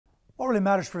What really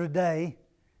matters for today,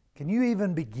 can you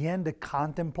even begin to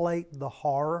contemplate the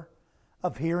horror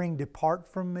of hearing, "Depart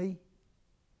from me"?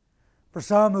 For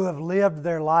some who have lived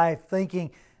their life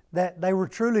thinking that they were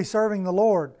truly serving the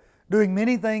Lord, doing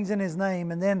many things in His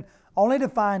name, and then only to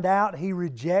find out He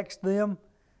rejects them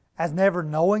as never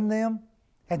knowing them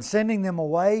and sending them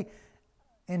away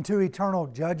into eternal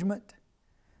judgment.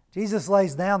 Jesus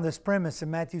lays down this premise in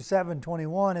Matthew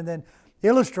 7:21 and then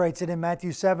illustrates it in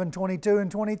Matthew 7:22 and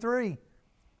 23.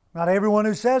 "Not everyone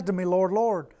who says to me, 'Lord,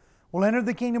 Lord,' will enter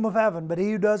the kingdom of heaven, but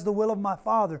he who does the will of my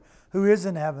Father who is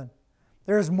in heaven."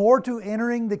 There is more to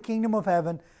entering the kingdom of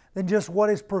heaven than just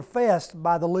what is professed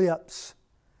by the lips.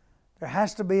 There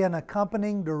has to be an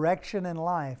accompanying direction in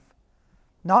life.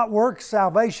 Not works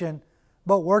salvation,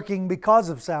 but working because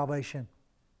of salvation.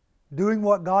 Doing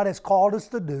what God has called us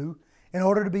to do in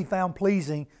order to be found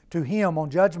pleasing to Him on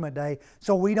Judgment Day,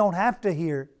 so we don't have to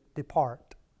hear,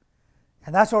 "Depart."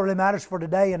 And that's what really matters for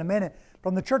today in a minute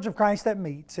from the Church of Christ that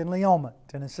meets in Leoma,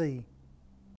 Tennessee.